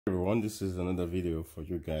Everyone, this is another video for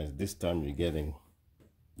you guys. This time you're getting,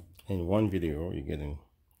 in one video you're getting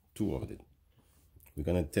two of it. We're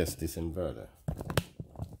gonna test this inverter.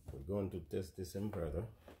 We're going to test this inverter.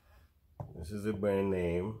 This is the brand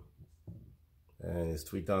name and it's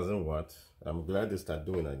 3000 watts. I'm glad they start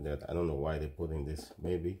doing like that. I don't know why they put in this.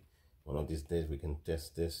 Maybe one of these days we can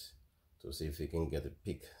test this to see if we can get a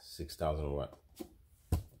peak 6000 watt.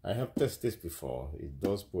 I have tested this before. It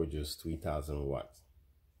does produce 3000 watts.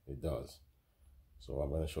 It does. So I'm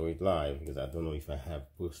going to show it live because I don't know if I have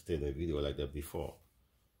posted a video like that before.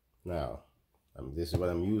 Now, this is what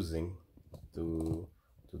I'm using to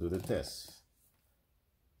do the test.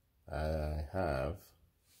 I have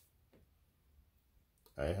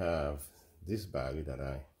this battery that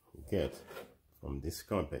I get from this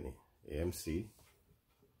company, AMC.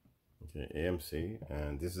 Okay, AMC,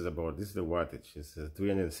 and this is the wattage. It's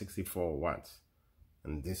 364 watts.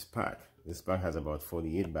 And this pack has about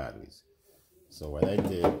 48 batteries. So what I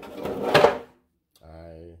did,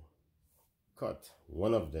 I cut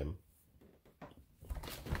one of them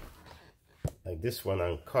like this one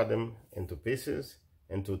and cut them into pieces,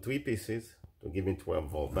 into 3 pieces to give me 12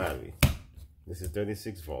 volt battery. This is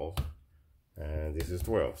 36 volt and this is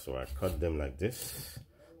 12. So I cut them like this.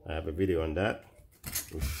 I have a video on that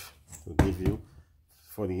which will give you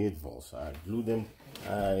 48 volts. So I glue them,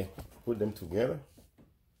 I put them together.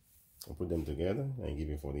 I put them together and give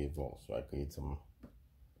you 48 volts. So I create some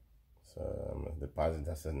the positive,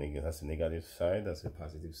 that's a negative side, that's a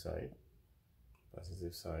positive side,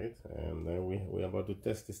 and then we're about to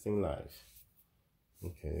test this thing live.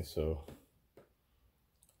 Okay, so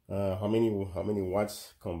how many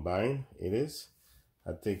watts combined it is?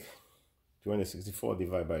 I take 264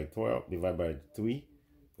 divided by 12 divided by 3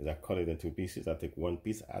 because I cut it into pieces. I take one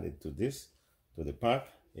piece, add it to this, to the pack.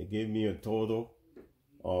 It gave me a total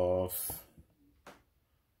of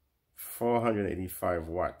 485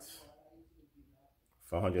 watts.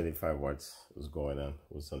 485 watts is going on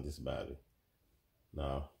with this battery.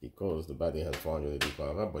 Now, because the battery has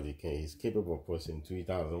 485 watts, but it's capable of producing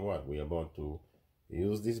 3000 watts, we're about to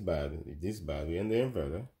use this battery and the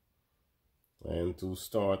inverter, and to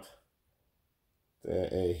start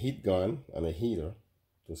a heat gun and a heater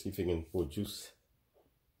to see if it can produce.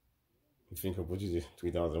 If it can produce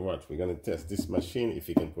 3000 watts, we're going to test this machine if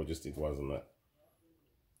it can produce 3000 watts or not.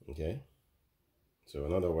 Okay, so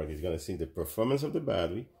in other words, it's going to see the performance of the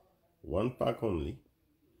battery, one pack only,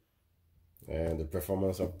 and the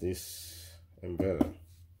performance of this inverter.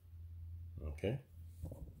 Okay,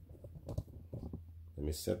 let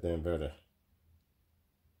me set the inverter.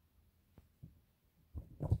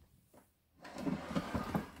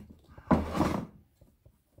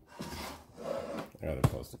 I gotta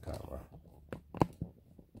pause the camera.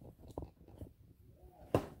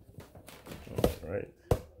 Right.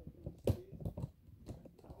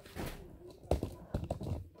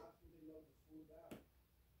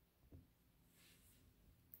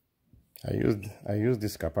 I use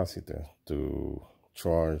this capacitor to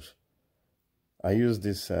charge. I use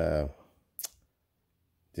this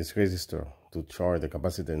resistor to charge the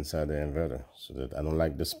capacitor inside the inverter, so that I don't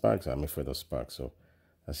like the sparks. I'm afraid of sparks. So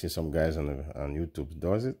I see some guys on YouTube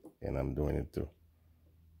does it, and I'm doing it too.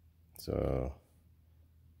 So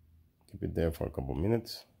keep it there for a couple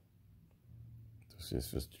minutes to see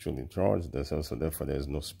if it's truly charged. That's also therefore there's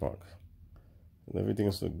no spark. And everything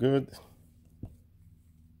is so good.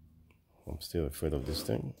 I'm still afraid of this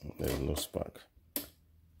thing. There's no spark.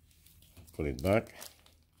 Put it back.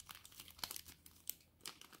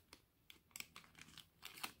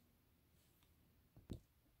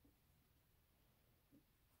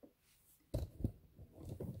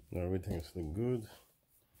 Now everything is still good.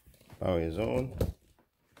 Power is on.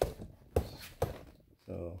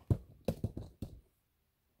 So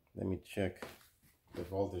let me check the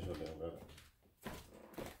voltage of the inverter.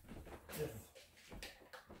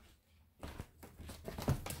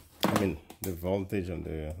 I mean the voltage on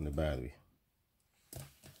the battery.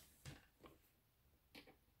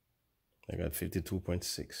 I got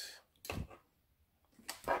 52.6.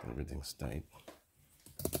 Everything's tight.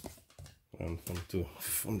 And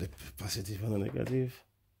from the positive and the negative.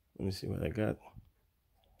 Let me see what I got.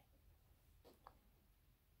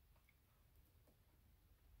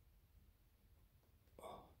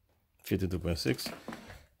 $52.6,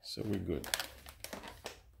 so we're good.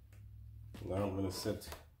 Now I'm gonna set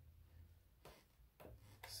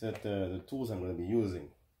the tools I'm gonna be using.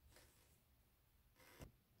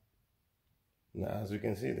 Now, as you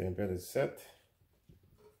can see, the inverter is set.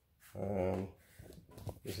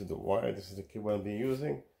 This is the wire. This is the cable I'll be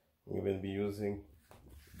using. We're gonna be using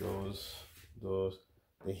the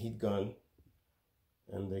heat gun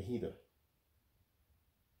and the heater.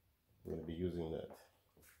 I'm going to be using that.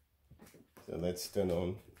 So let's turn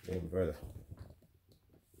on the inverter.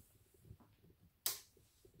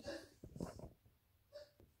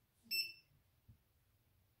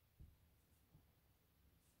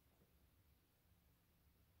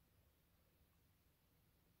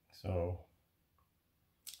 So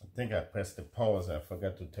I think I pressed the pause. I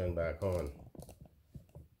forgot to turn back on.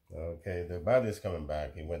 Okay, the battery is coming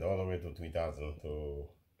back. It went all the way to 3000 to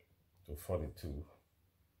 42.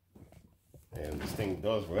 And this thing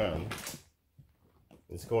does run.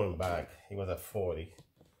 It's going back. It was at 40.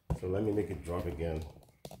 So let me make it drop again.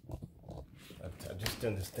 I just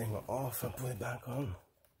turn this thing off and put it back on.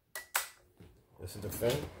 This is the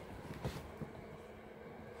fan.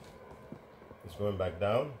 It's going back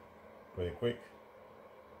down pretty quick.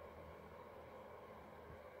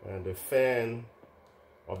 And the fan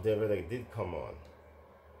of the inverter did come on.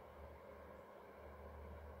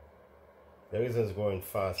 The reason it's going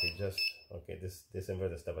fast is just, okay, this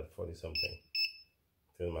inverter stopped at 40 something.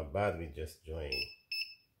 So my battery just drained.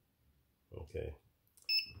 Okay.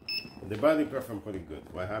 The battery performed pretty good.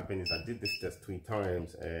 What happened is I did this test 3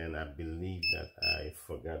 times and I believe that I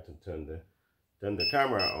forgot to turn the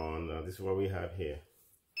camera on. This is what we have here.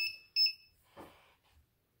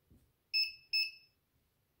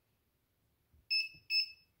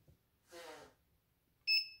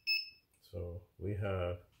 So we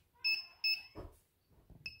have,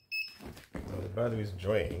 the battery is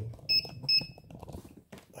drained.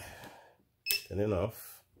 Turn it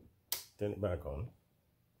off, turn it back on.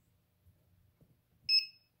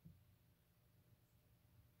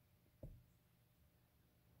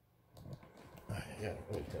 Yeah,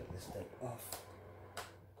 let me turn this thing off.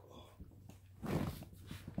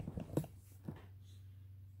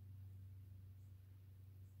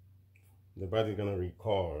 The battery gonna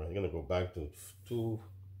record. It's gonna go back to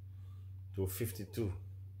 52.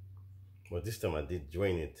 But this time I did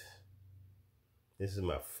drain it. This is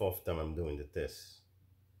my 4th time I'm doing the test.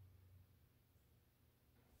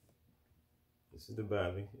 This is the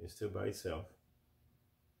battery. It's still by itself.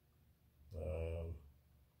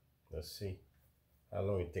 Let's see how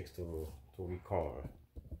long it takes to record.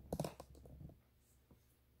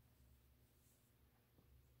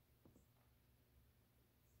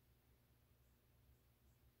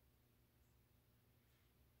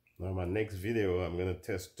 Now my next video, I'm gonna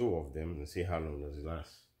test 2 of them and see how long does it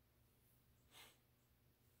last.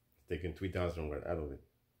 Taking 3000 right out of it.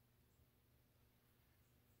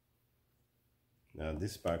 Now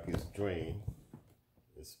this pack is drained.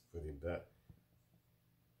 It's pretty bad.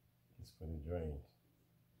 It's pretty drained.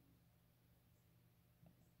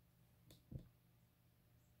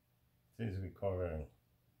 It's recovering.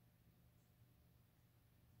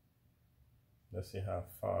 Let's see how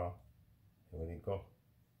far it will go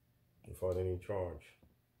before any charge.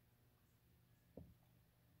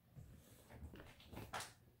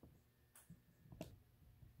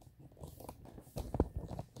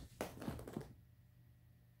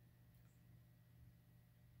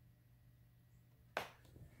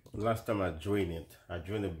 Last time I drained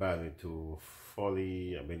the battery to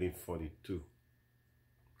 40, I believe 42.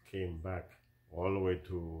 Came back all the way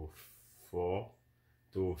to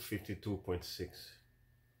 52.6.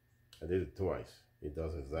 I did it twice. It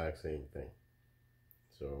does the exact same thing.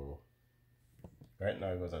 So right now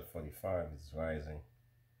it was at 45. It's rising.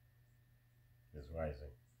 It's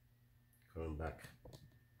rising. Coming back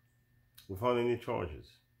without any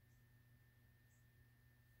charges.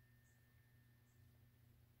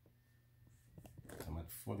 I'm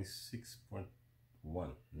at 46.1.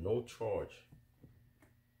 No charge.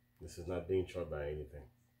 This is not being charged by anything.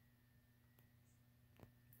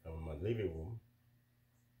 I'm in my living room.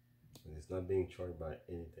 And it's not being charged by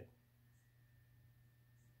anything.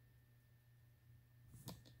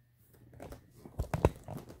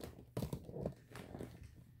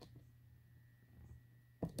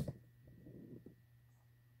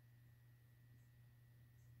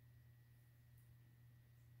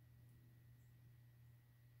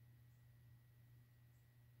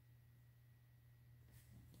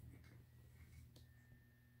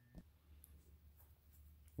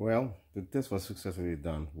 Well, the test was successfully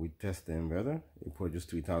done. We tested the inverter. It produced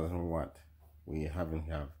 3000 watt. We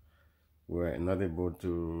were not able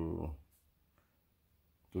to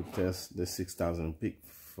test the 6000 peak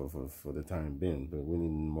for the time being, but we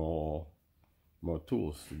need more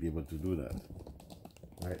tools to be able to do that.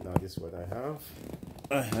 Right now, this is what I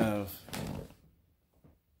have.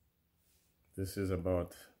 This is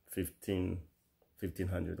about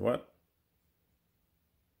 1500 watt.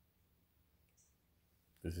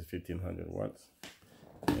 This is 1500 watts,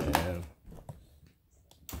 and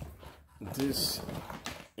this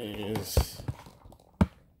is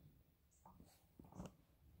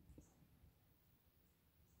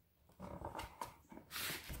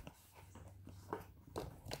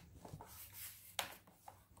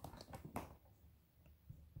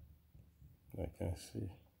I can see.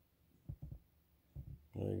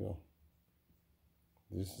 There you go.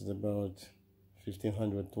 This is about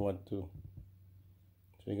 1500 watt too.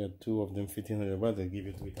 So you got two of them 1500 watt, they give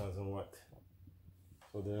you 3000 watt.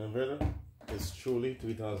 So the inverter is truly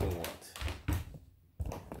 3000 watt.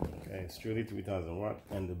 Okay, it's truly 3000 watt,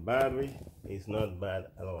 and the battery is not bad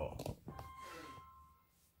at all.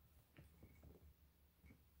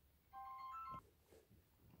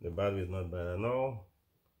 The battery is not bad at all.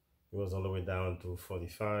 It was all the way down to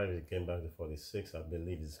 45. It came back to 46. I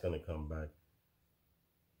believe it's gonna come back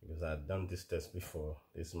because I've done this test before.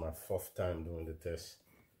 This is my 4th time doing the test.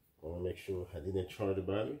 I want to make sure I didn't charge the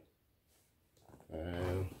battery.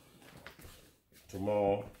 And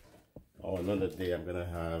tomorrow or another day, I'm gonna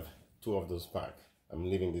have 2 of those packs. I'm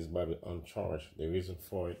leaving this battery uncharged. The reason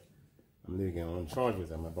for it, I'm leaving it uncharged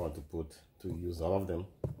is I'm about to use all of them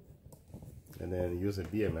and then use a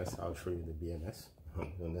BMS. I'll show you the BMS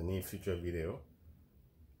in the near future video.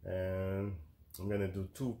 And I'm gonna do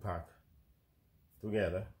 2 packs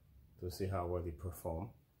together to see how well they perform.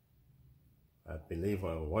 I believe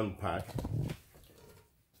on 1 pack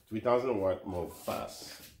 3000 watt more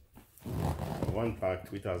fast. 1 pack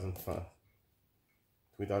 3000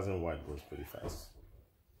 watt goes pretty fast.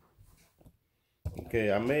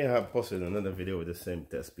 Okay, I may have posted another video with the same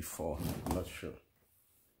test before, I'm not sure.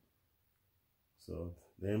 So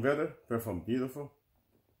the inverter performed beautiful.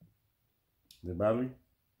 The battery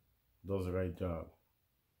does the right job.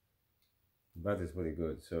 The battery is pretty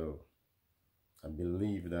good. So I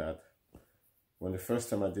believe that when the first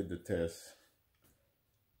time I did the test,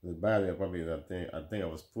 the battery probably, I think I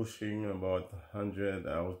was pushing about 100.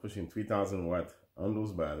 I was pushing 3000 watt on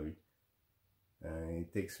those battery, and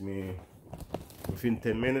it takes me within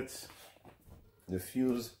 10 minutes. The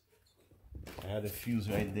fuse, I had a fuse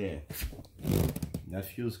right there. That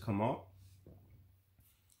fuse come out,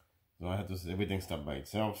 so I had to everything stopped by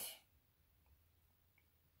itself.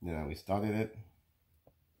 Then I restarted it.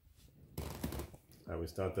 I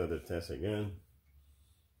restarted the test again.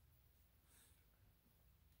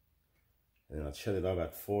 And I shut it off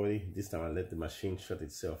at 40. This time I let the machine shut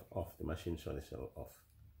itself off. The machine shut itself off.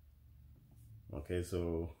 Okay,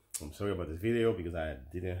 so I'm sorry about this video because I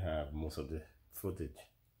didn't have most of the footage.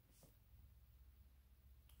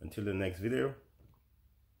 Until the next video,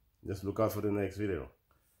 just look out for the next video.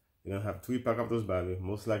 You're gonna have 3 packs of those batteries.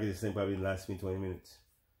 Most likely the same battery lasts me 20 minutes.